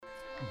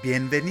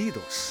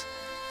Bienvenidos.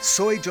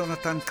 Soy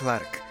Jonathan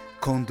Clark,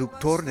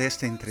 conductor de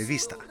esta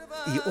entrevista,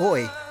 y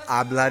hoy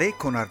hablaré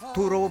con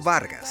Arturo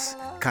Vargas,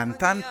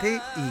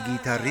 cantante y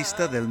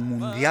guitarrista del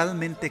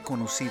mundialmente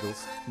conocido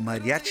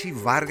Mariachi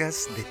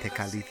Vargas de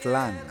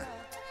Tecalitlán.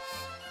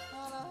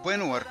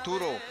 Bueno,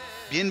 Arturo,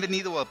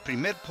 bienvenido al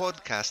primer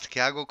podcast que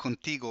hago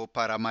contigo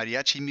para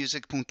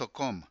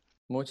mariachimusic.com.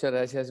 Muchas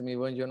gracias, mi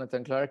buen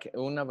Jonathan Clark.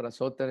 Un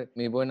abrazote,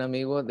 mi buen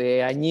amigo,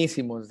 de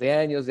añísimos, de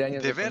años De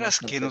de veras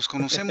que conocerte. nos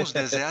conocemos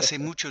desde hace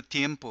mucho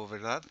tiempo,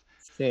 ¿verdad?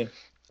 Sí,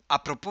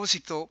 A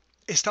propósito,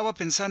 estaba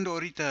pensando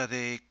ahorita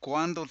de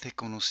cuando te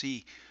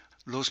conocí.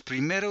 Los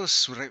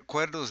primeros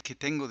recuerdos que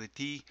tengo de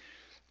ti,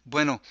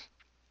 bueno,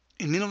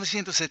 en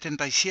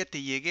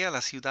 1977 llegué a la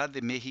Ciudad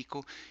de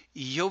México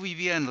y yo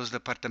vivía en los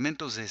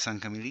departamentos de San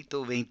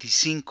Camilito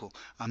 25,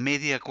 a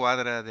media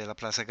cuadra de la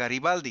Plaza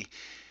Garibaldi.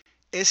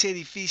 Ese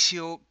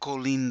edificio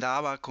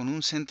colindaba con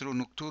un centro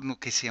nocturno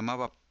que se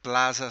llamaba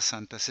Plaza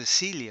Santa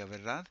Cecilia,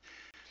 ¿verdad?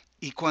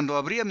 Y cuando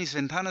abría mis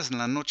ventanas en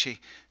la noche,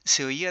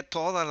 se oía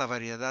toda la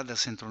variedad del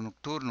centro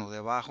nocturno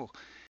debajo.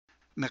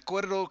 Me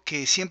acuerdo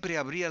que siempre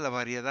abría la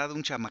variedad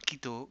un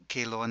chamaquito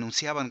que lo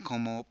anunciaban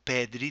como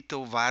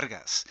Pedrito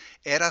Vargas.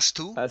 ¿Eras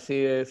tú? así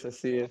es,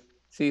 así es.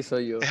 Sí,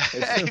 soy yo. Ese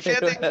mero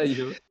Fíjate, era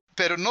yo.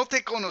 pero no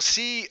te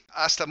conocí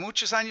hasta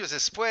muchos años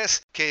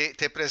después que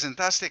te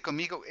presentaste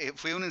conmigo.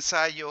 Fue un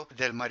ensayo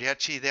del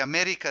Mariachi de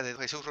América de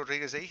Jesús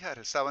Rodríguez de Híjar.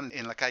 Estaban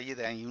en la calle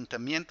de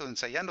Ayuntamiento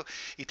ensayando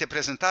y te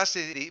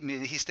presentaste y me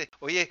dijiste,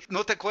 oye,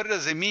 no te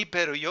acuerdas de mí,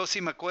 pero yo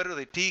sí me acuerdo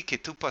de ti, que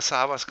tú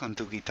pasabas con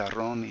tu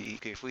guitarrón y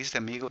que fuiste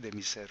amigo de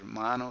mis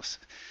hermanos.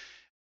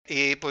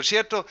 Y por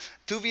cierto,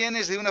 tú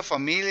vienes de una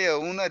familia,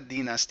 una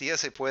dinastía,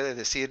 se puede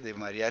decir, de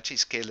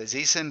mariachis que les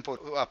dicen por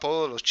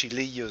apodo los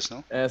chilillos,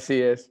 ¿no? Así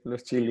es,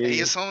 los Ellos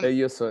chilillos. son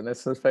Ellos son,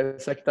 eso fue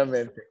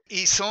exactamente.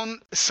 Y son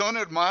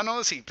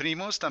hermanos y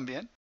primos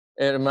también.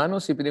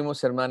 Hermanos y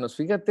primos hermanos.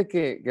 Fíjate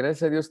que,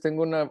 gracias a Dios,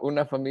 tengo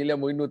una familia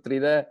muy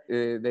nutrida,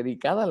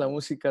 dedicada a la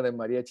música de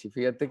mariachi.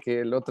 Fíjate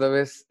que la otra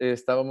vez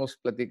estábamos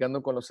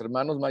platicando con los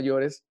hermanos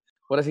mayores,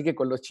 ahora sí que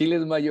con los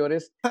chiles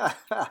mayores,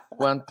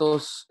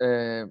 cuántos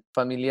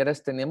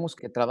familiares tenemos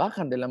que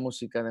trabajan de la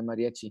música de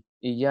mariachi.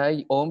 Y ya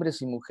hay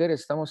hombres y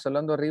mujeres, estamos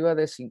hablando arriba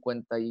de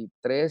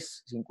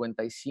 53,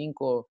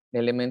 55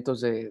 elementos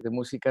de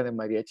música de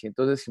mariachi.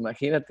 Entonces,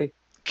 imagínate,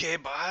 ¡Qué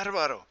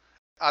bárbaro!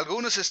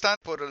 Algunos están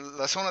por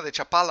la zona de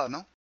Chapala,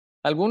 ¿no?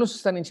 algunos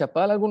están en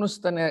Chapala, algunos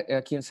están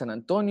aquí en San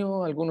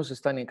Antonio, algunos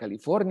están en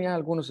California,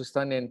 algunos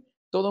están en...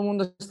 Todo el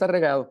mundo está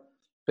regado,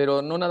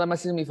 pero no nada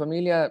más es mi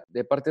familia,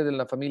 de parte de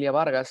la familia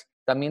Vargas,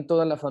 también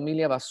toda la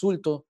familia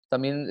Basulto,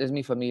 también es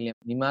mi familia.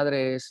 Mi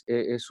madre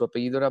su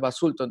apellido era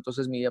Basulto,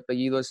 entonces mi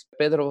apellido es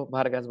Pedro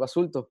Vargas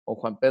Basulto o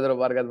Juan Pedro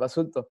Vargas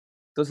Basulto.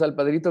 Entonces al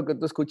padrito que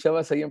tú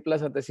escuchabas ahí en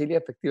Plaza Tecilia,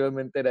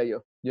 efectivamente era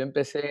yo. Yo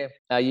empecé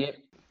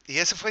ahí. ¿Y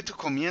ese fue tu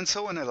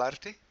comienzo en el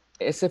arte?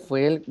 Ese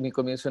fue mi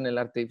comienzo en el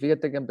arte. Y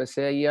fíjate que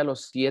empecé ahí a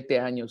los 7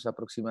 años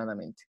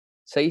aproximadamente.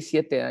 6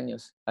 7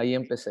 años, ahí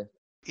empecé.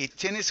 Y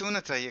tienes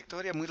una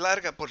trayectoria muy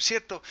larga. Por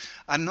cierto,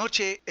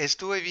 anoche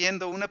estuve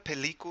viendo una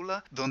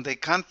película donde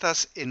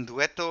cantas en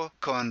dueto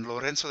con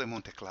Lorenzo de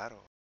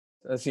Monteclaro.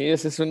 Así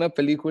es una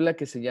película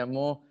que se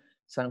llamó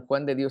San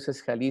Juan de Dios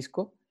es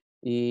Jalisco,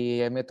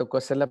 y me tocó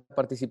hacer la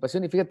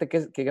participación. Y fíjate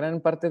que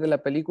gran parte de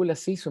la película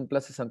se hizo en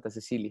Plaza Santa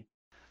Cecilia.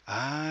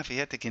 Ah,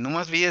 fíjate que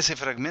nomás vi ese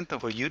fragmento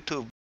por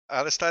YouTube.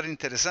 Ha de estar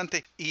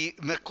interesante. Y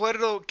me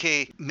acuerdo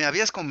que me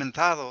habías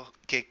comentado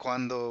que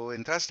cuando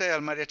entraste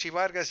al Mariachi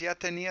Vargas ya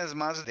tenías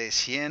más de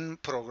 100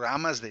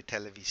 programas de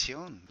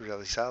televisión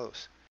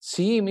realizados.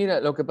 Sí, mira,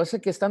 lo que pasa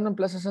es que estando en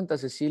Plaza Santa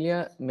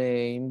Cecilia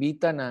me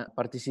invitan a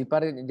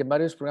participar en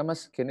varios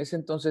programas que en ese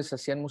entonces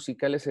hacían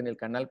musicales en el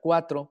Canal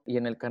 4 y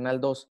en el Canal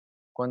 2.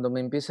 Cuando me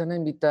empiezan a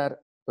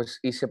invitar, pues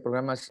hice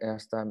programas,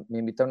 hasta me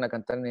invitaron a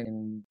cantar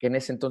que en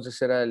ese entonces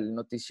era el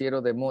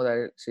noticiero de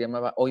moda, se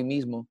llamaba Hoy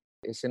Mismo,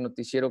 ese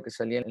noticiero que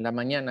salía en la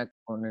mañana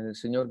con el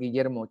señor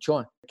Guillermo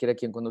Ochoa, que era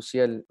quien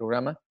conducía el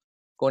programa.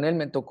 Con él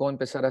me tocó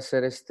empezar a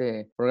hacer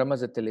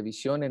programas de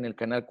televisión en el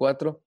Canal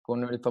 4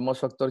 con el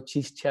famoso actor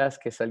Chis Chas,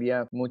 que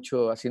salía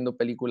mucho haciendo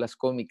películas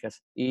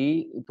cómicas.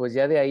 Y pues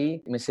ya de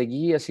ahí me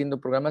seguí haciendo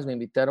programas, me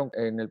invitaron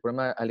en el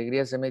programa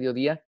Alegrías de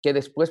Mediodía, que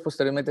después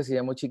posteriormente se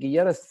llamó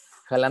Chiquilladas,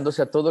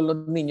 jalándose a todos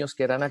los niños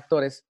que eran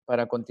actores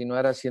para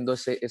continuar haciendo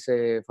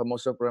ese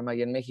famoso programa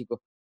allá en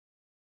México.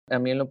 A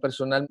mí en lo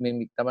personal me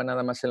invitaba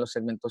nada más en los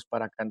segmentos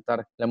para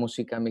cantar la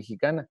música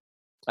mexicana.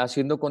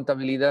 Haciendo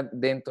contabilidad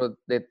dentro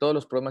de todos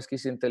los programas que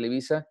hice en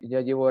Televisa,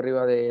 ya llevo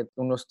arriba de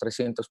unos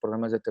 300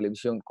 programas de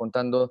televisión,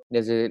 contando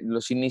desde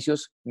los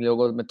inicios. Y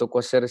luego me tocó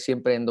hacer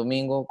siempre en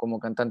domingo como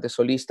cantante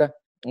solista.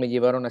 Me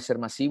llevaron a hacer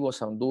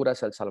masivos a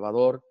Honduras, a El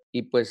Salvador,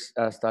 y pues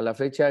hasta la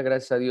fecha,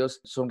 gracias a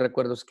Dios, son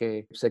recuerdos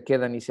que se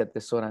quedan y se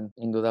atesoran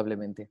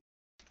indudablemente.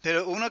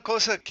 Pero una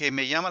cosa que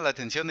me llama la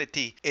atención de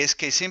ti es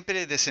que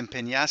siempre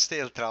desempeñaste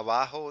el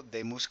trabajo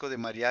de músico de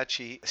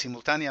mariachi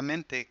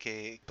simultáneamente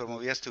que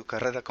promovías tu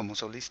carrera como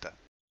solista.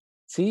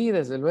 Sí,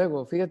 desde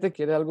luego. Fíjate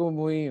que era algo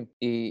muy,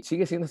 y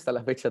sigue siendo hasta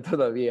la fecha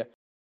todavía.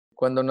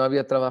 Cuando no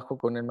había trabajo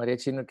con el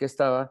mariachi en el que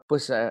estaba,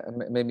 pues,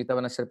 me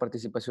invitaban a hacer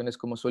participaciones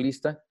como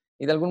solista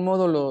y de algún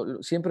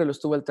modo siempre lo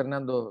estuve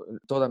alternando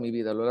toda mi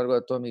vida, a lo largo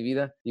de toda mi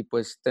vida y,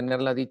 pues,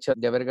 tener la dicha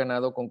de haber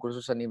ganado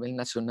concursos a nivel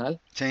nacional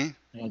Sí,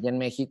 allá en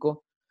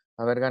México,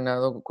 haber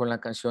ganado con la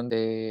canción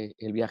de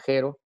El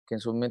Viajero, que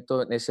en su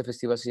momento en ese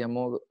festival se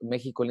llamó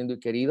México lindo y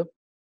querido.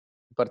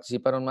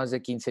 Participaron más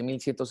de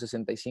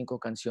 15,165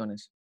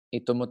 canciones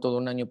y tomó todo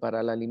un año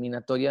para la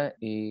eliminatoria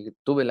y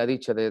tuve la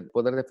dicha de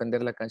poder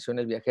defender la canción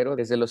El Viajero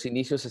desde los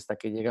inicios hasta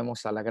que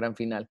llegamos a la gran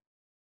final.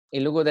 Y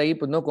luego de ahí,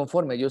 pues no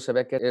conforme, yo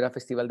sabía que era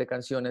festival de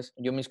canciones,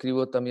 yo me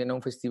inscribo también a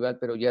un festival,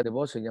 pero ya de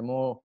voz, se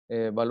llamó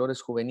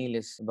Valores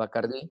Juveniles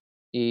Bacardí,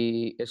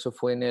 y eso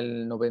fue en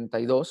el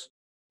 92.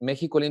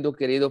 México Lindo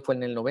Querido fue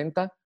en el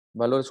 90,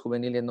 Valores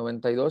Juveniles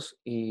 92,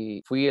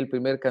 y fui el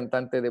primer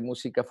cantante de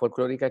música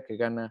folclórica que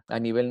gana a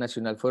nivel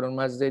nacional. Fueron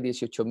más de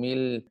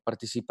 18,000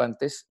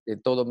 participantes de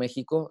todo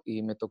México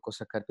y me tocó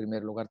sacar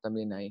primer lugar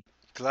también ahí.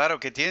 claro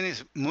que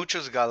tienes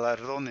muchos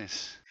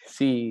galardones.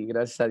 Sí,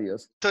 gracias a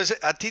Dios. Entonces,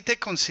 ¿a ti te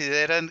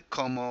consideran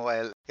como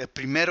el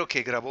primero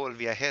que grabó El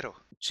Viajero?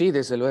 Sí,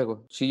 desde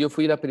luego. Sí, yo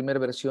fui la primera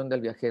versión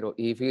del Viajero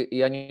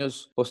y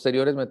años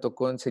posteriores me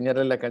tocó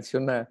enseñarle la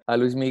canción a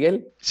Luis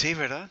Miguel. Sí,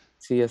 ¿verdad?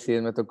 Sí, así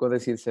es, me tocó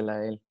decírsela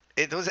a él.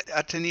 Entonces,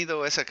 ¿ha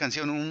tenido esa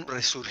canción un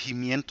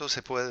resurgimiento,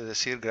 se puede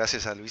decir,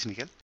 gracias a Luis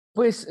Miguel?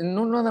 Pues,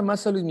 no nada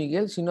más a Luis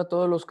Miguel, sino a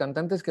todos los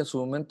cantantes que en su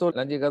momento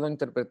la han llegado a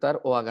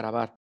interpretar o a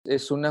grabar.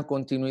 Es una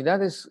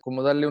continuidad, es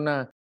como darle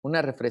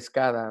una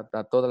refrescada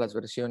a todas las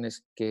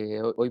versiones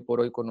que hoy por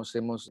hoy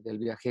conocemos del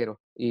Viajero.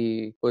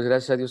 Y, pues,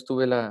 gracias a Dios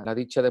tuve la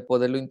dicha de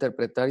poderlo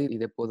interpretar y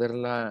de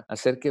poderla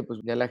hacer que, pues,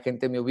 ya la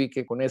gente me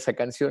ubique con esa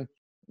canción.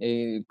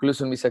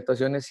 Incluso en mis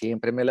actuaciones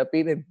siempre me la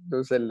piden,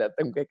 entonces la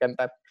tengo que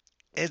cantar.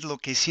 Es lo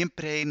que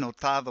siempre he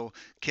notado,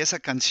 que esa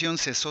canción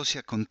se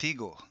asocia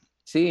contigo.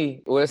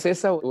 Sí, o es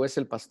esa o es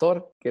El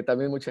Pastor, que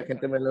también mucha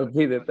gente me lo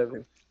pide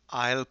también.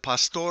 A El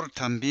Pastor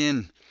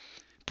también.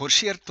 Por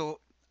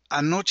cierto,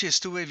 anoche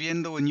estuve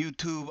viendo en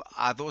YouTube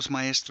a dos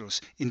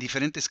maestros en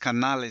diferentes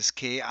canales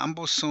que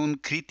ambos son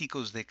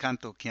críticos de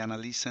canto que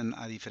analizan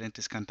a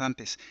diferentes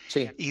cantantes.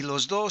 Sí. Y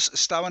los dos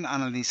estaban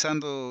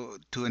analizando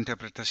tu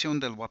interpretación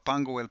del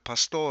Huapango El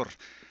Pastor.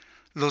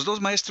 Los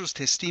dos maestros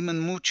te estiman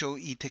mucho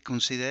y te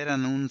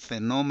consideran un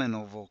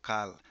fenómeno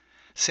vocal.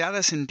 Se ha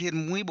de sentir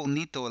muy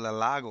bonito el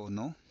halago,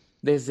 ¿no?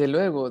 Desde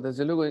luego.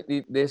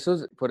 Y de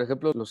esos, por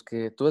ejemplo, los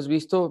que tú has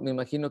visto, me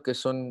imagino que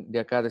son de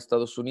acá, de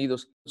Estados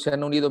Unidos. Se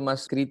han unido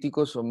más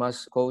críticos o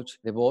más coach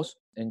de voz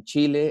en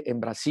Chile,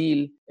 en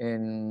Brasil,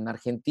 en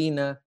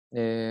Argentina,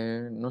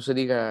 no se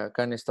diga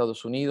acá en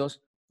Estados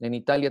Unidos. En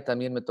Italia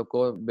también me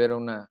tocó ver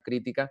una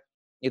crítica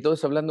y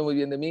todos hablando muy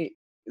bien de mí.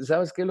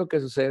 ¿Sabes qué es lo que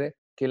sucede?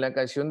 Que la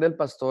canción del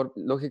pastor,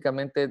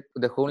 lógicamente,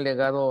 dejó un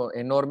legado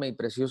enorme y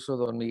precioso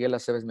don Miguel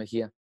Aceves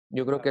Mejía.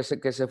 Yo creo que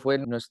ese fue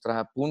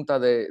nuestra punta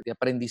de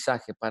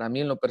aprendizaje. Para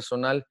mí, en lo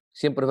personal,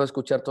 siempre fue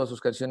escuchar todas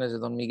sus canciones de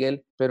Don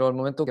Miguel, pero al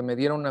momento que me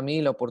dieron a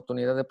mí la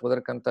oportunidad de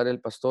poder cantar El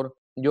Pastor,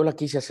 yo la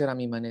quise hacer a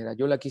mi manera,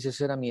 yo la quise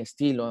hacer a mi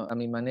estilo, a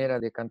mi manera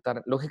de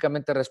cantar,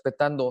 lógicamente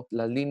respetando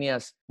las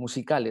líneas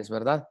musicales,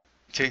 ¿verdad?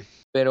 Sí.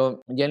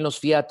 Pero ya en los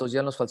fiatos, ya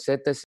en los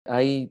falsetes,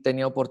 ahí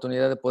tenía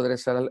oportunidad de poder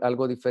hacer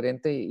algo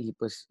diferente y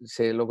pues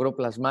se logró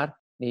plasmar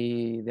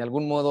y de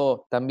algún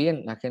modo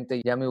también la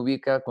gente ya me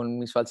ubica con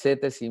mis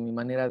falsetes y mi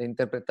manera de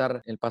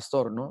interpretar El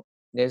Pastor, ¿no?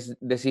 Es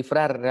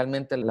descifrar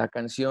realmente la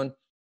canción,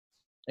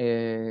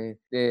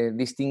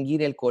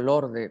 distinguir el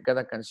color de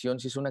cada canción,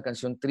 si es una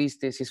canción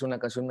triste, si es una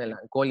canción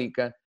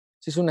melancólica,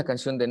 si es una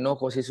canción de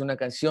enojo, si es una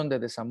canción de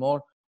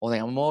desamor o de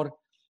amor.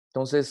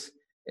 Entonces,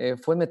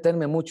 fue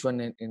meterme mucho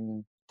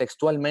en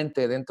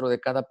textualmente dentro de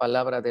cada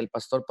palabra del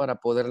pastor para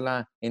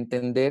poderla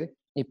entender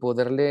y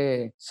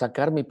poderle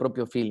sacar mi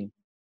propio feeling.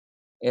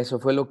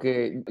 Eso fue lo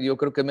que yo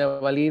creo que me ha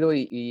valido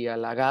y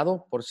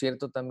halagado, por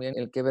cierto, también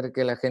el que ver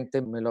que la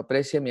gente me lo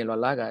aprecia, me lo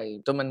halaga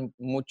y toman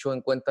mucho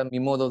en cuenta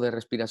mi modo de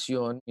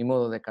respiración, mi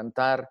modo de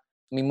cantar,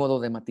 mi modo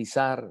de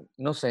matizar,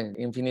 no sé,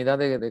 infinidad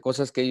de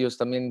cosas que ellos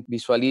también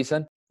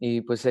visualizan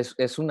y pues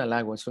es un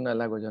halago,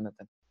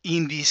 Jonathan.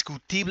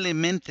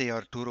 Indiscutiblemente,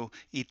 Arturo,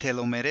 y te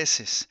lo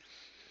mereces.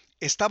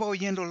 Estaba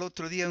oyendo el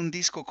otro día un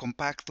disco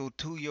compacto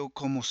tuyo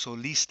como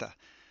solista.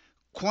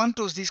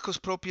 ¿Cuántos discos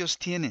propios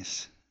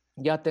tienes?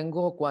 Ya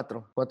tengo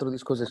cuatro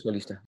discos de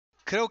solista.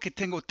 Creo que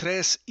tengo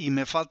tres y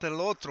me falta el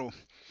otro.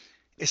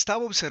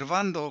 Estaba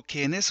observando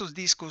que en esos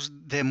discos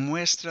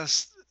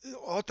demuestras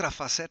otra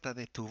faceta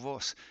de tu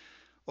voz.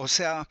 O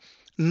sea,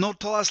 no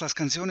todas las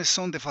canciones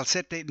son de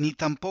falsete ni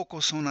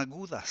tampoco son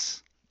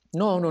agudas.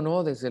 No, no,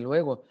 no, desde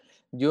luego.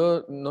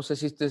 Yo no sé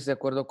si estés de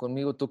acuerdo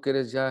conmigo, tú que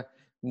eres ya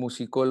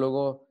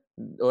musicólogo,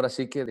 ahora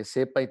sí que de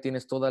cepa y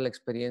tienes toda la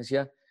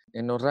experiencia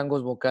en los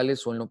rangos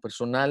vocales o en lo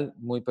personal,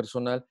 muy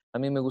personal. A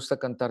mí me gusta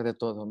cantar de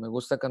todo. Me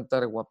gusta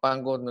cantar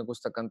guapangos, me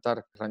gusta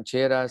cantar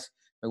rancheras,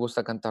 me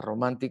gusta cantar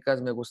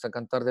románticas, me gusta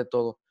cantar de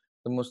todo.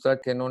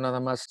 Demostrar que no nada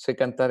más sé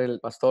cantar el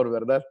pastor,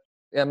 ¿verdad?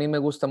 A mí me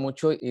gusta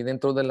mucho y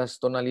dentro de las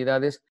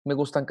tonalidades me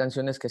gustan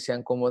canciones que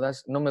sean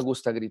cómodas, no me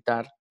gusta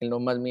gritar en lo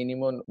más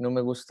mínimo, no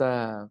me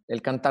gusta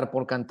el cantar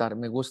por cantar,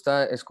 me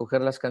gusta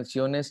escoger las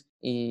canciones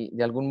y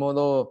de algún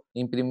modo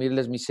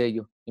imprimirles mi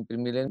sello,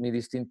 imprimirles mi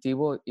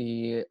distintivo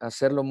y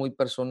hacerlo muy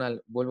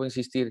personal. Vuelvo a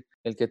insistir,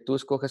 el que tú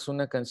escoges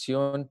una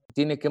canción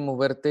tiene que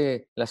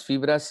moverte las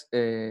fibras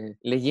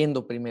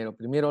leyendo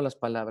primero las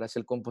palabras,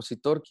 el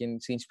compositor quien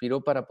se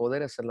inspiró para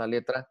poder hacer la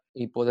letra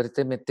y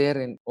poderte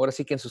meter ahora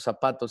sí que en sus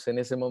zapatos en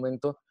ese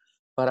momento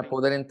para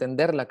poder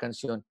entender la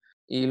canción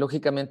y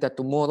lógicamente a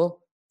tu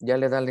modo ya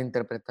le da la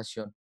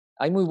interpretación.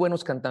 Hay muy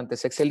buenos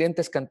cantantes,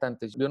 excelentes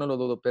cantantes, yo no lo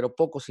dudo, pero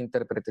pocos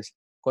intérpretes.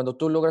 Cuando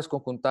tú logras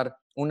conjuntar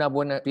una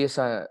buena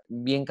pieza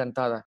bien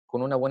cantada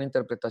con una buena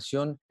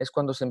interpretación, es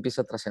cuando se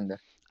empieza a trascender.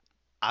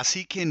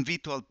 Así que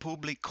invito al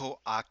público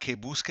a que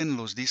busquen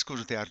los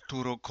discos de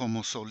Arturo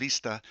como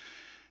solista,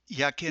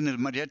 ya que en el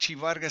Mariachi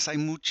Vargas hay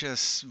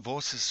muchas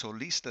voces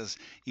solistas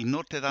y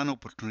no te dan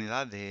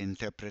oportunidad de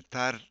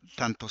interpretar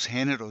tantos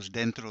géneros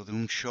dentro de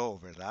un show,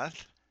 ¿verdad?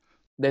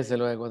 Desde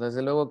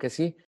luego que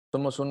sí.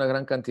 Somos una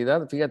gran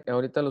cantidad. Fíjate,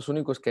 ahorita los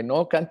únicos que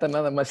no cantan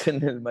nada más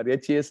en el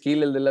mariachi es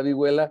Gil, el de la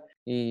vihuela,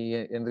 y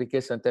Enrique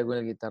Santiago en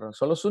el guitarrón.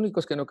 Son los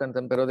únicos que no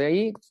cantan, pero de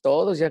ahí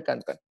todos ya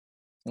cantan,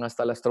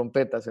 hasta las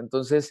trompetas.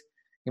 Entonces,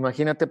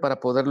 imagínate para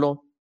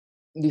poderlo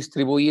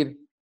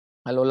distribuir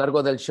a lo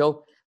largo del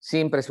show,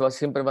 siempre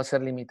va a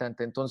ser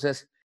limitante.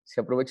 Entonces, se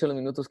aprovecha los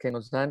minutos que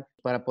nos dan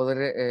para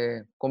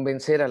poder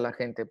convencer a la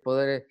gente,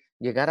 poder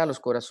llegar a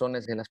los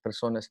corazones de las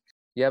personas.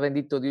 Ya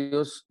bendito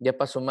Dios, ya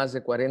pasó más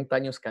de 40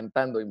 años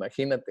cantando,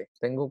 imagínate.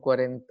 Tengo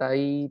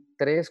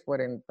 43,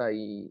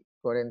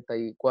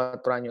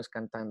 44 años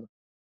cantando,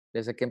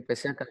 desde que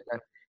empecé a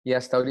cantar. Y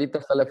hasta ahorita,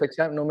 hasta la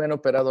fecha, no me han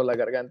operado la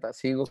garganta.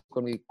 Sigo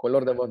con mi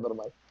color de voz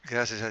normal.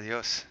 Gracias a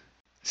Dios.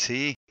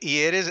 Sí,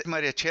 y eres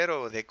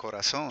mariachero de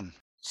corazón.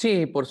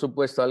 Sí, por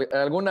supuesto.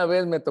 Alguna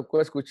vez me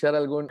tocó escuchar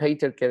algún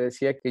hater que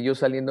decía que yo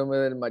saliéndome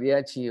del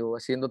mariachi o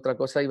haciendo otra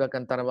cosa iba a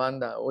cantar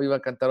banda o iba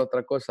a cantar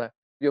otra cosa.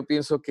 Yo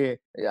pienso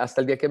que hasta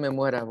el día que me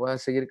muera voy a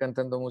seguir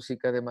cantando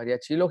música de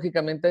mariachi. Y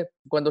lógicamente,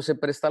 cuando se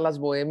presta las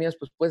bohemias,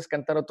 pues puedes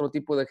cantar otro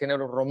tipo de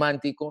género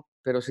romántico,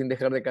 pero sin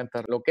dejar de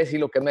cantar lo que es y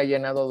lo que me ha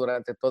llenado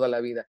durante toda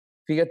la vida.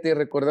 Fíjate,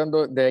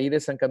 recordando de ahí de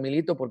San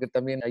Camilito, porque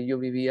también ahí yo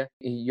vivía,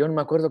 y yo no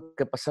me acuerdo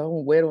que pasaba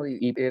un güero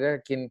y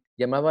era quien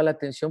llamaba la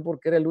atención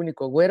porque era el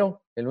único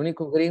güero, el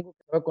único gringo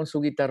que iba con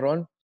su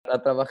guitarrón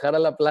a trabajar a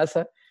la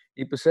plaza,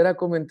 y pues era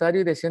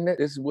comentario y decían,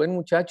 es buen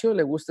muchacho,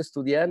 le gusta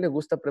estudiar, le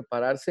gusta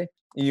prepararse,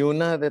 y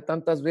una de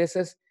tantas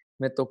veces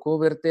me tocó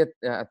verte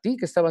a ti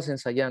que estabas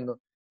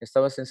ensayando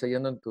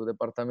en tu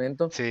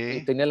departamento, y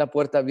Sí, tenía la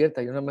puerta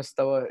abierta, yo nada más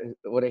estaba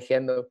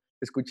orejeando,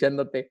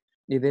 escuchándote,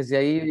 y desde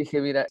ahí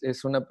dije, mira,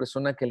 es una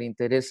persona que le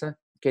interesa,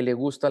 que le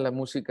gusta la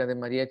música de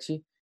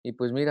mariachi y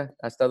pues mira,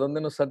 hasta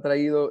dónde nos ha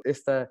traído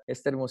esta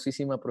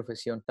hermosísima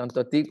profesión, tanto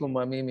a ti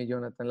como a mí, mi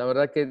Jonathan. La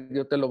verdad que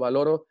yo te lo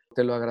valoro,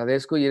 te lo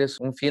agradezco y eres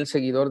un fiel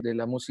seguidor de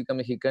la música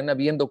mexicana,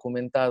 bien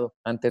documentado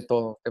ante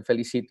todo. Te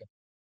felicito.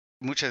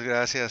 muchas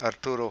gracias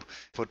Arturo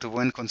por tu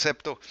buen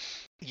concepto.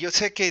 Yo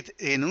sé que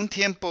en un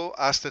tiempo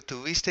hasta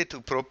tuviste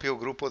tu propio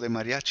grupo de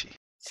mariachi.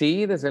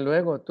 Sí, desde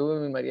luego, tuve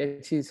mi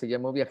mariachi, se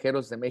llamó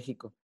Viajeros de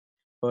México.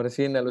 Ahora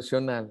sí, en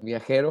alusión al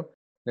viajero,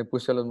 le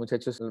puse a los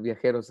muchachos los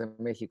viajeros de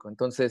México.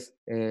 Entonces,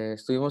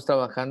 estuvimos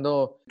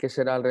trabajando, ¿qué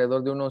será?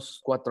 Alrededor de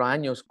unos 4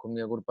 años con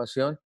mi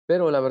agrupación,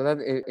 pero la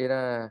verdad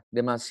era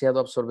demasiado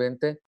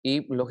absorbente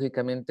y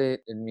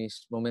lógicamente en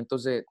mis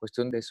momentos de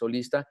cuestión de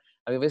solista,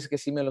 había veces que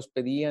sí me los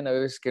pedían,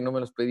 había veces que no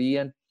me los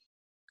pedían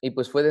y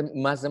pues fue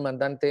más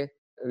demandante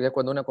ya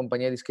cuando una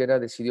compañía disquera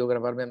decidió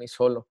grabarme a mí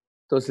solo.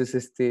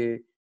 Entonces,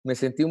 me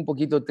sentí un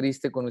poquito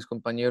triste con mis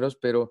compañeros,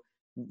 pero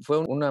fue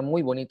una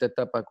muy bonita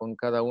etapa con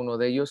cada uno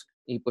de ellos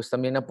y pues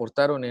también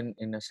aportaron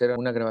en hacer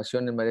una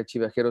grabación en Mariachi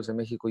Viajeros de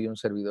México y un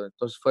servidor.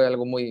 Entonces fue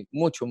algo muy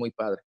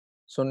padre.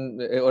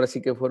 Ahora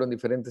sí que fueron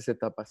diferentes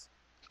etapas.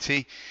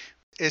 Sí,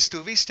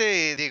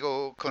 estuviste,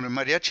 digo, con el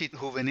Mariachi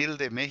Juvenil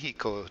de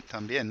México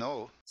también,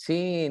 ¿no?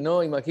 Sí,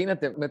 no,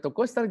 imagínate, me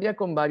tocó estar ya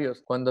con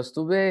varios. Cuando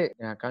estuve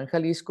acá en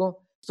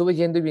Jalisco, estuve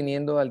yendo y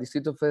viniendo al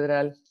Distrito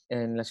Federal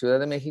en la Ciudad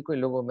de México y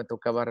luego me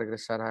tocaba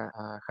regresar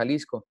a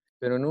Jalisco.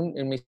 Pero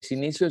en mis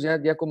inicios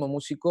ya como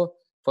músico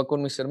fue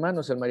con mis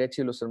hermanos, el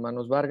mariachi y los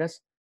hermanos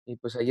Vargas, y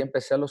pues ahí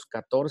empecé a los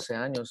 14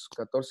 años,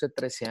 14,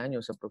 13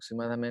 años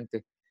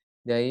aproximadamente.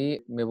 De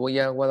ahí me voy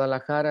a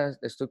Guadalajara,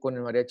 estoy con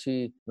el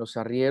mariachi Los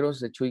Arrieros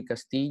de Chuy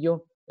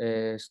Castillo,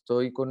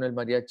 estoy con el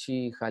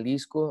mariachi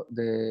Jalisco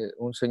de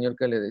un señor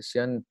que le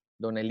decían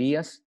Don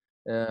Elías,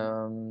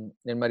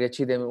 el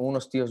mariachi de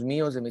unos tíos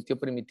míos, de mi tío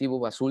Primitivo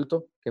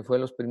Basulto, que fue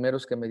los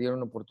primeros que me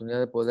dieron oportunidad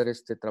de poder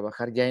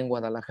trabajar ya en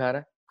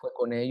Guadalajara, fue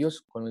con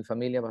ellos, con mi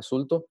familia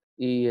Basulto,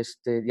 y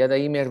ya de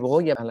ahí me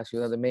voy a la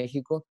Ciudad de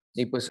México,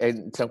 y pues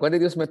en San Juan de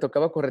Dios me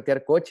tocaba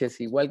corretear coches,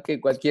 igual que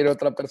cualquier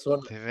otra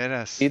persona. De Sí,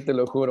 veras. te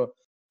lo juro.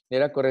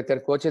 Era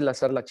corretear coches,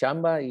 lanzar la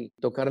chamba y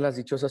tocar las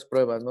dichosas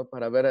pruebas, ¿no?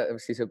 Para ver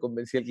si se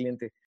convencía el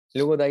cliente.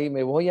 Luego de ahí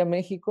me voy a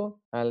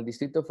México, al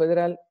Distrito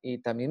Federal,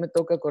 y también me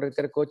toca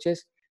corretear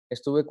coches,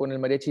 estuve con el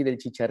mariachi del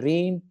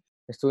Chicharrín,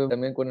 estuve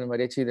también con el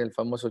mariachi del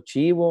famoso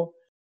Chivo,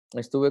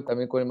 estuve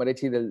también con el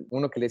mariachi del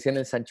uno que le decían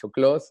el Sancho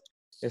Claus,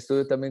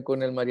 estuve también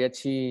con el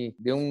mariachi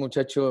de un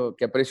muchacho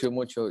que aprecio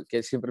mucho,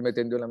 que siempre me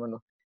tendió la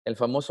mano, el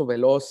famoso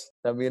Veloz,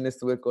 también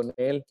estuve con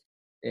él.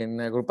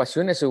 En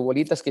agrupaciones o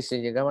bolitas que se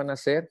llegaban a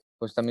hacer,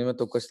 pues también me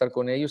tocó estar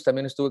con ellos.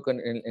 También estuve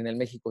en el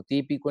México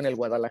Típico, en el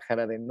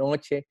Guadalajara de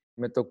Noche.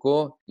 Me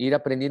tocó ir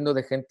aprendiendo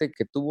de gente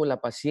que tuvo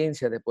la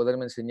paciencia de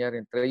poderme enseñar.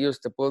 Entre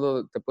ellos te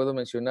puedo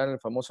mencionar el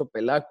famoso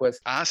Pelacuas,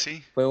 Ah,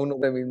 sí. fue uno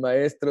de mis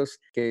maestros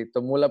que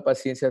tomó la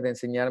paciencia de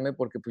enseñarme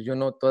porque pues yo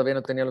no, todavía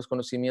no tenía los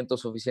conocimientos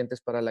suficientes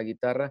para la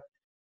guitarra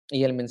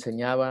y él me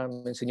enseñaba,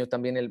 me enseñó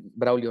también el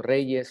Braulio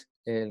Reyes,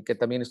 el que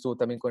también estuvo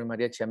también con el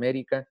Mariachi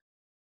América.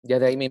 Ya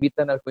de ahí me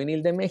invitan al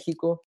Juvenil de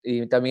México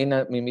y también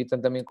me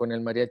invitan también con el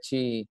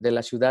mariachi de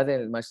la ciudad,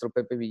 el maestro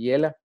Pepe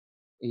Villela.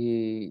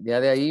 Y ya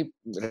de ahí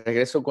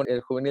regreso con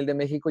el Juvenil de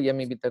México y ya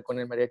me invitan con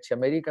el Mariachi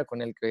América,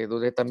 con el que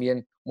duré también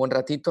un buen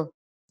ratito,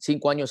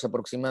 5 años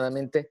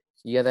aproximadamente,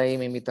 y ya de ahí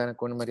me invitan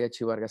con el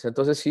Mariachi Vargas.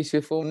 Entonces sí,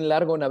 sí fue un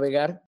largo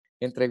navegar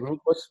entre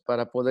grupos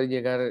para poder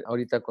llegar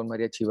ahorita con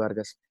Mariachi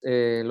Vargas.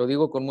 Lo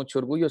digo con mucho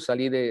orgullo,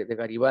 salí de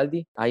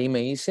Garibaldi, ahí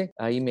me hice,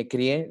 ahí me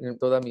crié en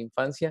toda mi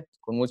infancia,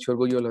 con mucho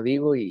orgullo lo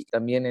digo, y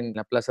también en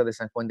la Plaza de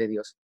San Juan de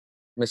Dios.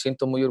 Me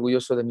siento muy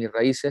orgulloso de mis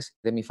raíces,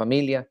 de mi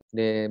familia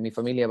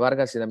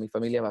Vargas y de mi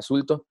familia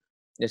Basulto,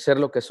 de ser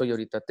lo que soy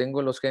ahorita.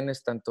 Tengo los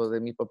genes tanto de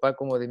mi papá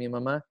como de mi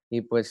mamá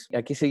y pues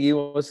aquí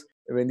seguimos,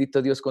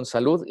 bendito Dios, con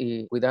salud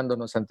y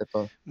cuidándonos ante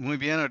todo. Muy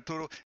bien,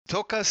 Arturo.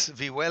 Tocas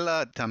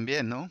vihuela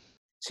también, ¿no?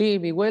 Sí,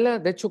 vihuela,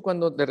 de hecho,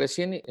 cuando de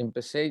recién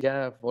empecé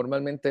ya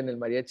formalmente en el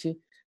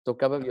mariachi,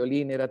 tocaba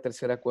violín, era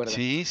tercera cuerda.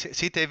 Sí, sí,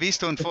 sí te he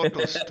visto en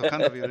fotos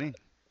tocando violín.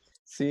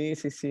 Sí,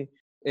 sí, sí,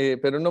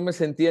 pero no me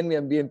sentía en mi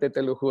ambiente,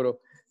 te lo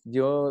juro.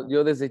 Yo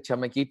desde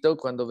chamaquito,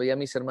 cuando veía a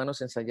mis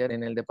hermanos ensayar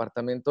en el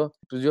departamento,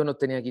 pues yo no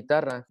tenía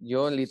guitarra.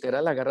 Yo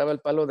literal agarraba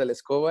el palo de la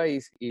escoba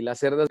y las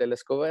cerdas de la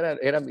escoba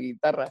era mi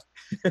guitarra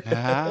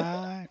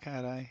Ah,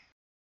 caray,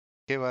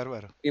 qué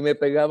bárbaro. y me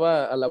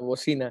pegaba a la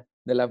bocina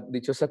de la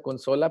dichosa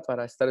consola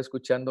para estar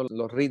escuchando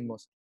los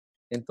ritmos.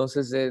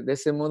 Entonces, de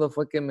ese modo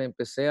fue que me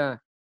empecé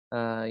a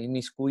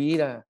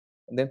inmiscuir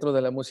dentro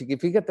de la música. Y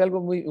fíjate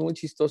algo muy, muy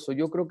chistoso,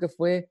 yo creo que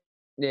fue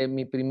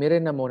mi primer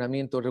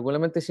enamoramiento.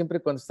 Regularmente siempre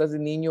cuando estás de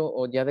niño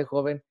o ya de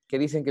joven, que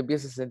dicen que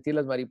empiezas a sentir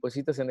las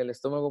maripositas en el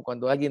estómago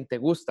cuando alguien te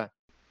gusta,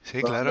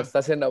 Sí, cuando claro.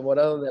 estás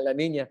enamorado de la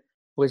niña.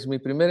 Pues mi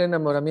primer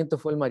enamoramiento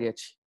fue el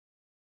mariachi.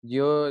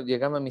 Yo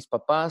llegaba a mis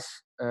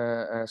papás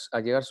a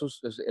llegar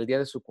el día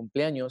de su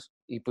cumpleaños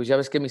y pues ya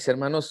ves que mis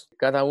hermanos,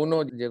 cada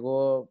uno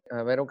llegó a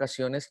haber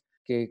ocasiones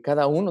que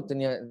cada uno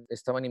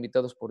estaban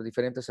invitados por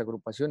diferentes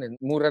agrupaciones.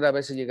 Muy rara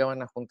vez se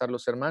llegaban a juntar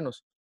los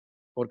hermanos,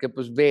 porque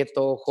pues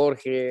Beto,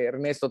 Jorge,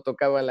 Ernesto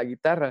tocaban la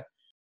guitarra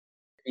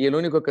y el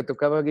único que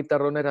tocaba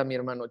guitarrón era mi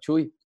hermano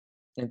Chuy.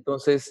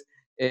 Entonces,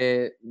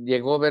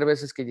 llegó a ver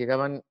veces que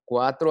llegaban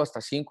 4 hasta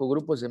 5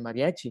 grupos de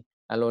mariachi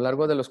a lo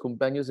largo de los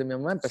cumpleaños de mi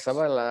mamá.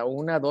 Empezaba a la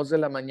 1, 2 de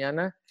la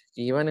mañana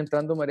y iban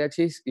entrando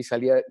mariachis y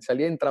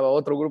entraba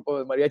otro grupo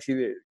de mariachi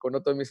con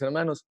otro de mis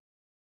hermanos.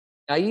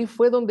 Ahí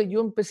fue donde yo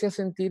empecé a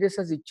sentir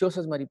esas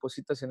dichosas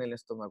maripositas en el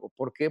estómago.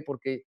 ¿Por qué?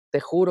 Porque te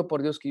juro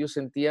por Dios que yo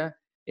sentía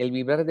el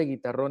vibrar de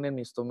guitarrón en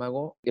mi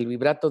estómago, el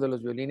vibrato de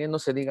los violines, no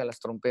se diga las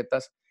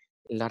trompetas,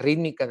 la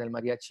rítmica del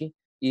mariachi,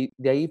 y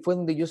de ahí fue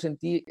donde yo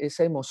sentí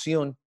esa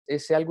emoción,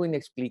 ese algo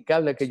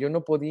inexplicable que yo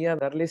no podía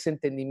darle ese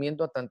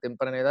entendimiento a tan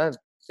temprana edad.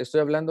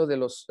 Estoy hablando a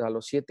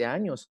los 7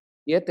 años,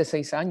 7,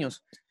 6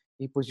 años.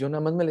 Y pues yo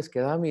nada más me les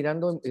quedaba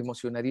mirando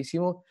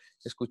emocionadísimo,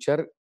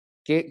 escuchar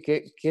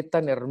qué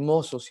tan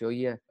hermoso se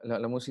oía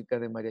la música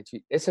de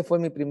mariachi. Ese fue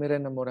mi primer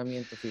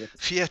enamoramiento, fíjate.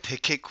 Fíjate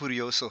qué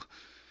curioso.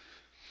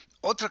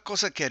 Otra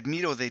cosa que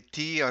admiro de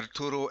ti,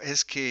 Arturo,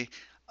 es que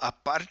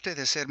aparte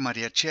de ser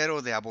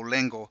mariachero de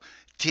abolengo,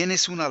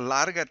 tienes una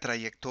larga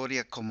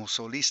trayectoria como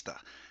solista.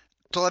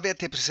 ¿Todavía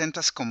te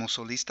presentas como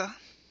solista?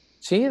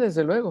 Sí,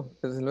 desde luego,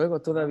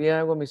 todavía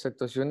hago mis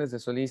actuaciones de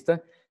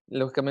solista.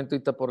 Lógicamente,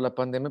 ahorita por la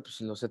pandemia,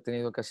 pues los he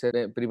tenido que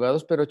hacer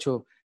privados, pero he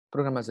hecho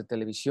programas de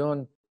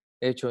televisión,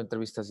 he hecho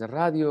entrevistas de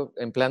radio,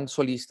 en plan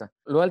solista.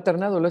 Lo he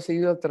alternado, lo he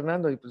seguido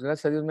alternando y pues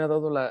gracias a Dios me ha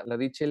dado la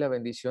dicha y la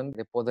bendición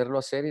de poderlo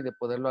hacer y de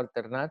poderlo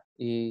alternar.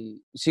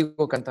 Y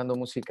sigo cantando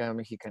música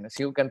mexicana,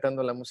 sigo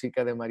cantando la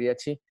música de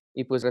mariachi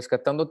y pues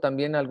rescatando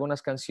también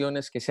algunas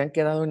canciones que se han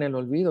quedado en el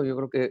olvido. Yo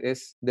creo que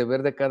es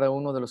deber de cada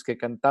uno de los que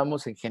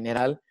cantamos en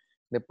general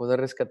de poder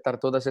rescatar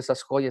todas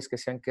esas joyas que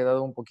se han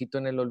quedado un poquito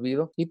en el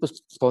olvido y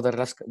pues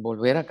poderlas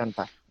volver a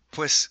cantar.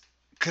 Pues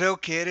creo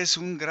que eres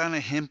un gran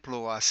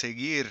ejemplo a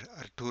seguir,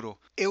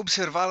 Arturo. He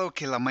observado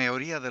que la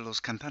mayoría de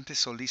los cantantes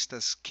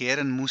solistas que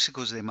eran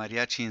músicos de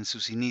mariachi en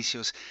sus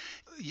inicios,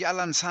 ya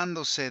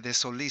lanzándose de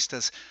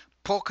solistas,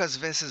 pocas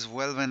veces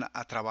vuelven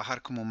a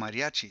trabajar como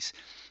mariachis.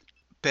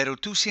 Pero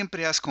tú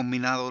siempre has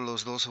combinado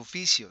los dos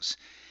oficios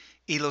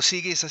y lo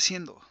sigues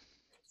haciendo.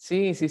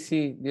 Sí, sí,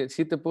 sí,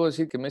 sí te puedo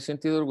decir que me he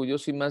sentido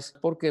orgulloso y más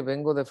porque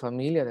vengo de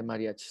familia de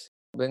mariachis.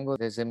 Vengo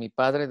desde mi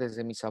padre,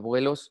 desde mis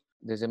abuelos.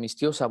 desde mis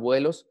tíos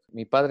abuelos.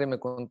 Mi padre me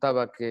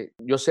contaba que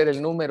yo ser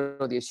el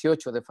número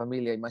 18 de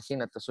familia,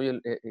 imagínate, soy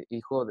el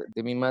hijo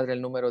de mi madre,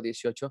 el número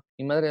 18.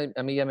 Mi madre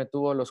a mí ya me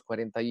tuvo a los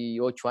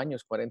 48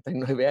 años,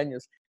 49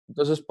 años.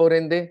 Entonces, por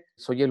ende,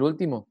 soy el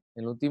último,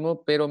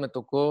 pero me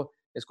tocó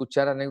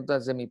escuchar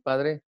anécdotas de mi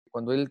padre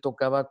cuando él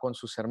tocaba con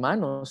sus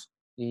hermanos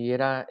y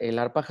era el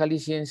arpa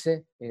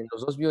jalisciense,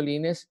 los 2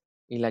 violines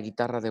y la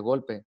guitarra de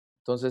golpe.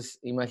 Entonces,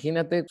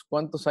 imagínate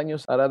cuántos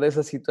años hará de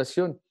esa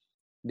situación.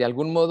 De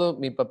algún modo,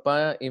 mi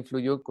papá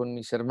influyó con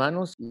mis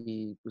hermanos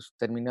y, pues,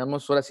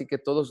 terminamos ahora sí que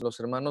todos los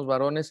hermanos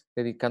varones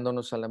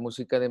dedicándonos a la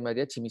música de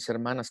mariachi. Mis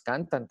hermanas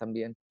cantan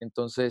también.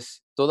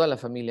 Entonces, toda la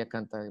familia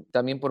canta.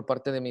 También por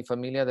parte de mi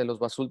familia, de los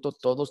Basulto,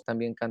 todos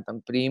también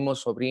cantan,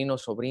 primos,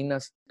 sobrinos,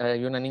 sobrinas.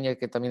 Hay una niña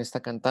que también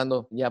está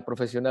cantando ya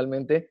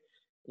profesionalmente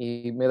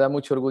y me da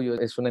mucho orgullo.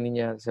 Es una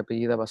niña, se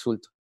apellida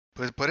Basulto.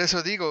 Pues por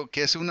eso digo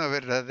que es una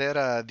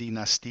verdadera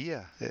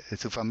dinastía,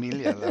 tu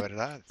familia, la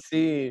verdad.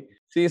 Sí,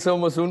 sí,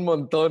 somos un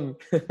montón.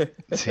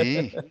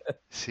 Sí,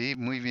 sí,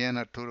 muy bien,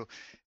 Arturo.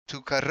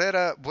 Tu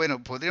carrera,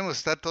 bueno, podríamos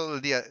estar todo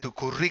el día. Tu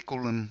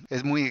currículum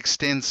es muy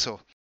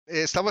extenso.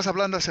 Estabas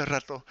hablando hace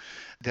rato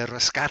de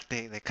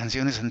rescate de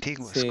canciones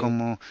antiguas, Sí.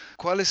 como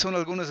 ¿cuáles son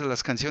algunas de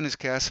las canciones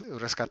que has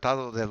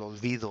rescatado del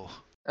olvido?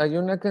 Hay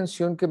una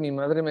canción que mi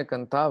madre me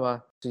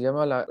cantaba, se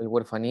llama El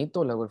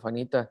huerfanito, la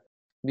huerfanita.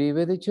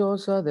 Vive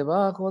dichosa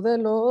debajo de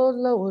los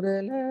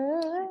laureles,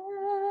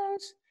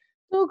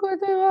 tú que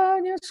te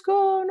bañas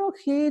con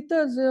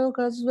hojitas de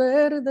hojas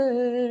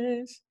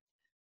verdes.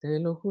 Te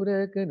lo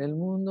juré que en el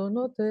mundo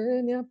no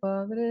tenía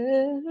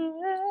padre.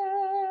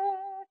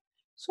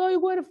 Soy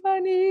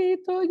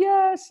huerfanito y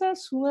esa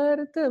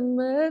suerte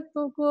me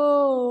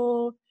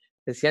tocó.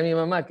 Decía mi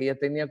mamá que ya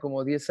tenía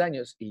como 10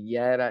 años y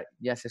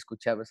ya se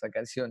escuchaba esa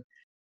canción.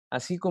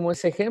 Así como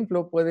ese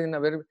ejemplo, pueden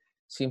haber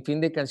sin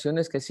fin de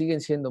canciones que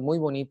siguen siendo muy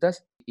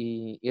bonitas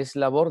y es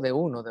labor de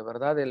uno, de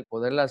verdad, el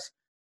poderlas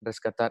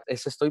rescatar.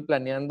 Eso estoy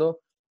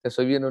planeando, te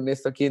soy bien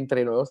honesto aquí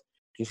entre nos,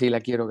 que sí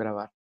la quiero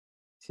grabar.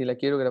 Sí la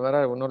quiero grabar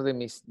al honor de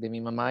mi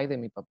mamá y de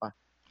mi papá,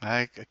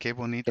 Ay, qué que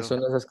bonito.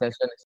 son esas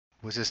canciones.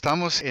 Pues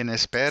estamos en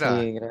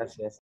espera, Sí,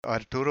 gracias.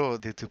 Arturo,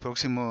 de tu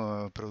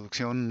próxima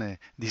producción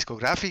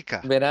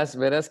discográfica.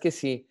 Verás que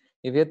sí.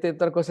 Y fíjate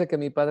otra cosa que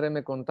mi padre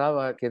me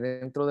contaba, que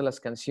dentro de las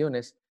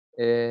canciones,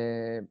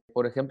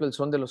 por ejemplo, el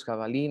son de los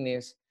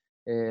jabalines,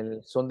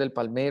 el son del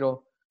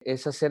palmero,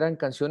 esas eran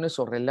canciones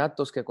o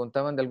relatos que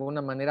contaban de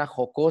alguna manera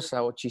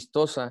jocosa o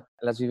chistosa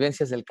las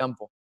vivencias del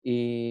campo.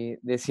 Y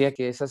decía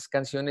que esas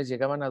canciones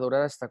llegaban a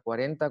durar hasta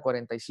 40,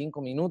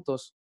 45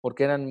 minutos,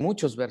 porque eran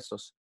muchos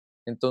versos.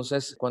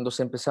 Entonces, cuando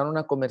se empezaron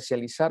a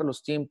comercializar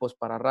los tiempos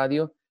para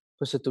radio,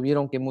 pues se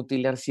tuvieron que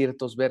mutilar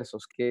ciertos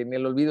versos que en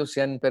el olvido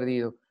se han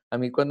perdido. A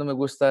mí cuando me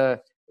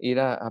gusta ir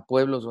a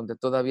pueblos donde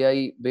todavía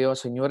hay, veo a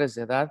señores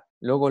de edad,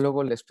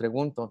 luego les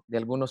pregunto de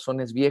algunos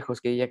sones viejos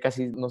que ya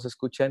casi no se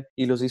escuchan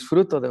y los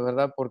disfruto de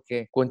verdad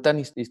porque cuentan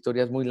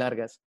historias muy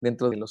largas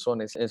dentro de los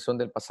sones. El son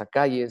del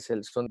pasacalles,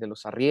 el son de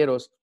los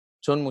arrieros,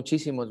 son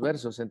muchísimos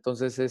versos,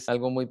 entonces es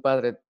algo muy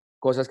padre.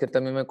 Cosas que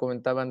también me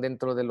comentaban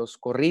dentro de los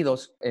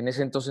corridos. En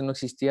ese entonces no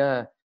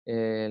existía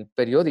el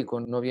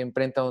periódico, no había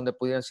imprenta donde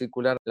pudieran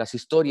circular las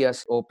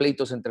historias o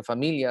pleitos entre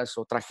familias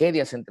o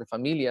tragedias entre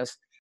familias.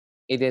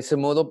 Y de ese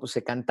modo, pues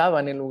se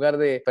cantaban en lugar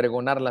de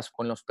pregonarlas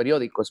con los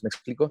periódicos, ¿me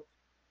explico?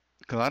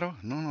 Claro,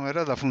 no, no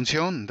era la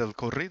función del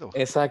corrido.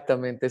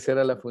 Exactamente, esa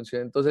era la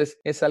función. Entonces,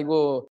 es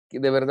algo que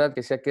de verdad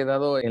que se ha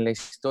quedado en la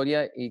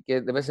historia y que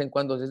de vez en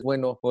cuando es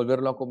bueno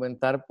volverlo a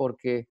comentar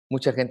porque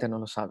mucha gente no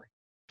lo sabe.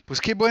 Pues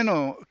qué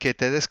bueno que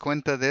te des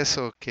cuenta de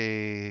eso,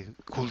 que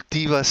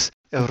cultivas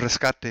el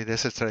rescate de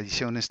esas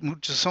tradiciones.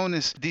 Muchos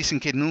sones dicen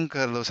que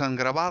nunca los han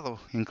grabado,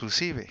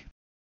 inclusive,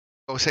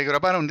 o se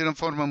grabaron de una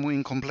forma muy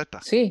incompleta.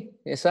 Sí,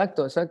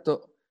 exacto,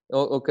 exacto.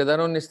 O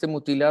quedaron,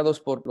 mutilados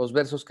por los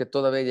versos que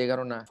todavía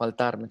llegaron a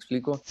faltar, ¿me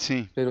explico?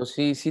 Sí, Pero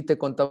sí te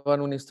contaban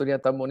una historia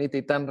tan bonita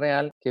y tan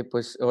real que,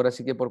 pues, ahora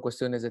sí que por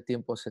cuestiones de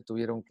tiempo se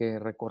tuvieron que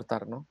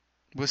recortar, ¿no?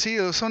 pues sí,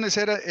 los sones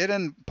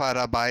eran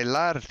para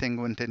bailar,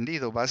 tengo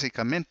entendido,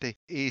 básicamente,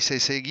 y se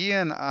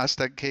seguían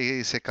hasta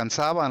que se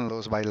cansaban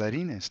los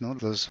bailarines, ¿no?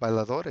 Los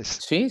bailadores.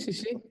 Sí, sí,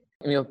 sí.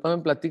 Mi papá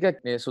me platica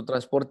que su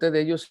transporte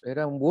de ellos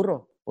era un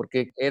burro,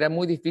 porque era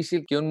muy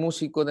difícil que un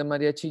músico de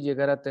mariachi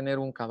llegara a tener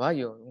un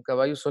caballo. Un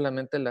caballo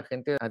solamente la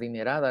gente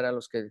adinerada era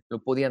los que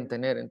lo podían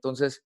tener.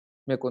 Entonces,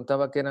 me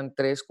contaba que eran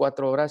 3,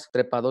 4 horas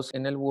trepados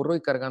en el burro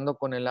y cargando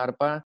con el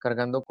arpa,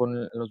 cargando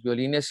con los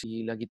violines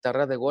y la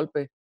guitarra de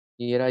golpe.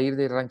 Y era ir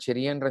de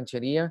ranchería en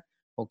ranchería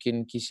o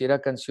quien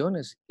quisiera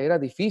canciones. Era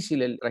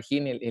difícil el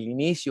trajín, el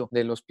inicio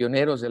de los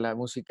pioneros de la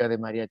música de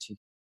mariachi.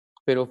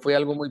 Pero fue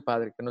algo muy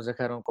padre que nos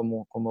dejaron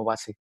como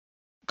base.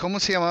 ¿Cómo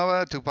se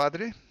llamaba tu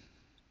padre?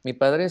 Mi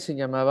padre se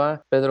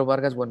llamaba Pedro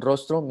Vargas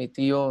Buenrostro, mi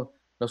tío,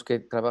 los que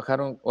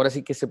trabajaron, ahora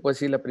sí que se puede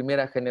decir la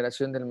primera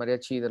generación del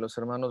mariachi de los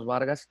hermanos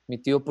Vargas, mi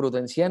tío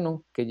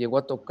Prudenciano, que llegó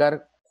a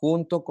tocar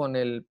junto con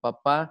el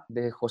papá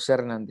de José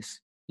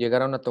Hernández.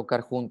 Llegaron a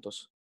tocar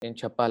juntos en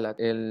Chapala.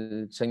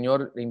 El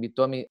señor le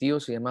invitó a mi tío,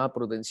 se llamaba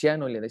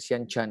Prudenciano y le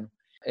decían Chano.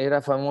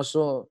 Era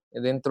famoso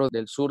dentro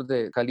del sur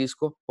de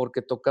Jalisco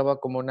porque tocaba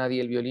como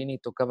nadie el violín y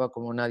tocaba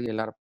como nadie el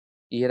arpa.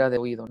 Y era de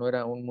oído, no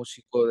era un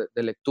músico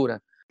de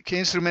lectura. ¿Qué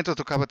instrumento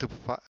tocaba tu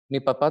papá? Mi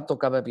papá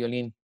tocaba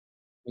violín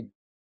y,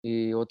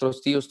 y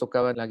otros tíos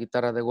tocaban la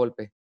guitarra de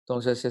golpe.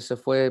 Entonces ese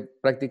fue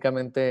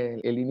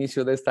prácticamente el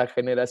inicio de esta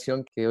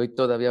generación que hoy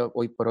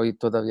por hoy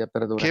todavía Qué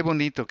perdura.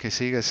 bonito que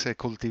sigas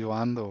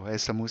cultivando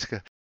esta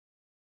música.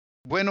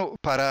 Bueno,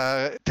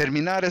 para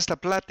terminar esta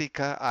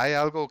plática, ¿hay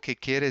algo que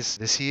quieres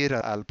decir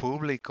al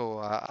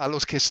público, a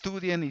los que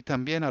estudian y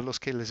también a los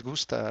que les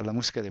gusta la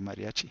música de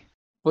mariachi?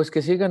 Pues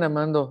que sigan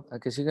amando, a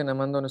que sigan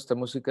amando nuestra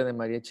música de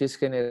mariachi. Es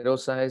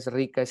generosa, es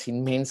rica, es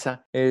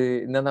inmensa.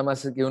 Nada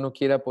más es que uno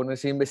quiera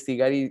ponerse a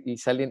investigar y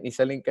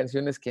salen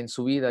canciones que en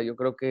su vida yo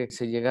creo que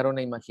se llegaron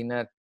a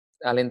imaginar.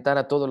 Alentar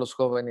a todos los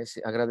jóvenes,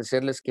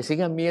 agradecerles que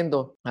sigan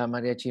viendo a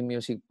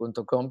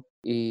mariachimusic.com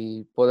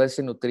y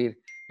poderse nutrir.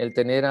 El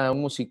tener a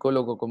un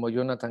musicólogo como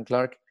Jonathan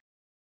Clark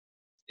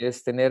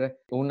es tener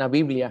una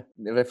Biblia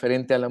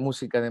referente a la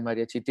música de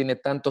mariachi. Tiene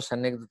tantas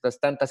anécdotas,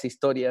 tantas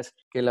historias,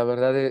 que la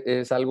verdad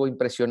es algo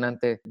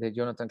impresionante de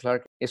Jonathan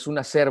Clark. Es un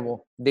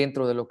acervo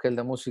dentro de lo que es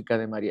la música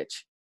de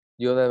mariachi.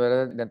 Yo de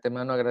verdad de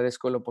antemano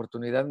agradezco la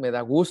oportunidad, me da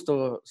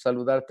gusto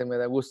saludarte, me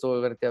da gusto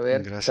volverte a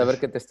ver, saber Gracias.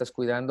 que te estás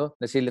cuidando,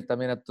 decirle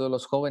también a todos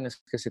los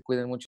jóvenes que se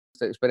cuiden mucho.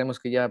 Esperemos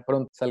que ya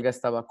pronto salga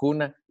esta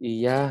vacuna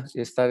y ya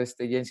estar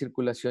ya en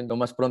circulación lo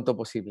más pronto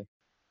posible.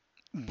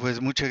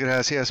 Pues muchas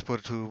gracias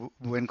por tu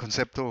buen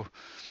concepto,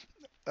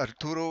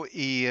 Arturo,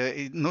 y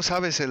no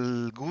sabes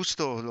el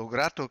gusto, lo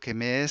grato que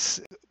me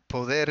es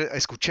poder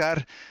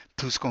escuchar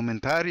tus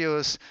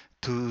comentarios,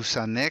 tus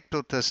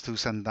anécdotas,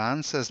 tus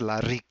andanzas,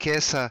 la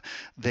riqueza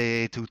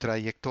de tu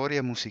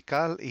trayectoria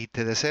musical y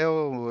te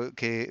deseo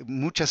que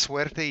mucha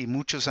suerte y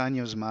muchos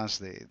años más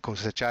de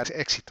cosechar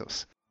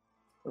éxitos.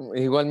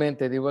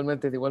 Igualmente, de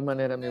igual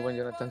manera, mi buen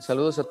Jonathan.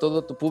 Saludos a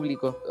todo tu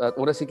público,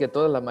 ahora sí que a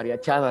toda la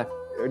mariachada,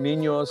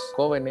 niños,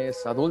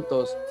 jóvenes,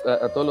 adultos,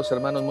 a todos los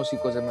hermanos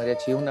músicos de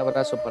mariachi. Un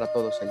abrazo para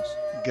todos ellos.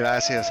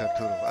 Gracias,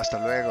 Arturo. Hasta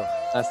luego.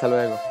 Hasta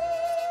luego.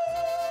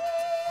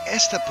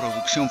 Esta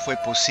producción fue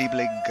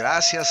posible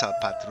gracias al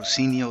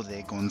patrocinio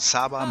de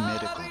Gonzaba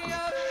Medical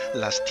Group,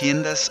 las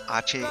tiendas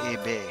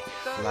H-E-B,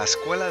 la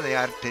Escuela de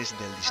Artes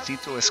del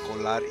Distrito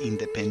Escolar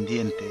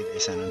Independiente de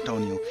San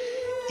Antonio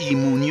y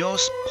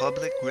Muñoz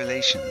Public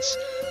Relations,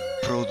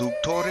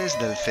 productores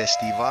del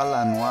festival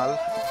anual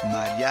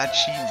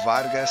Mariachi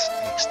Vargas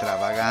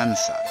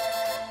Extravaganza.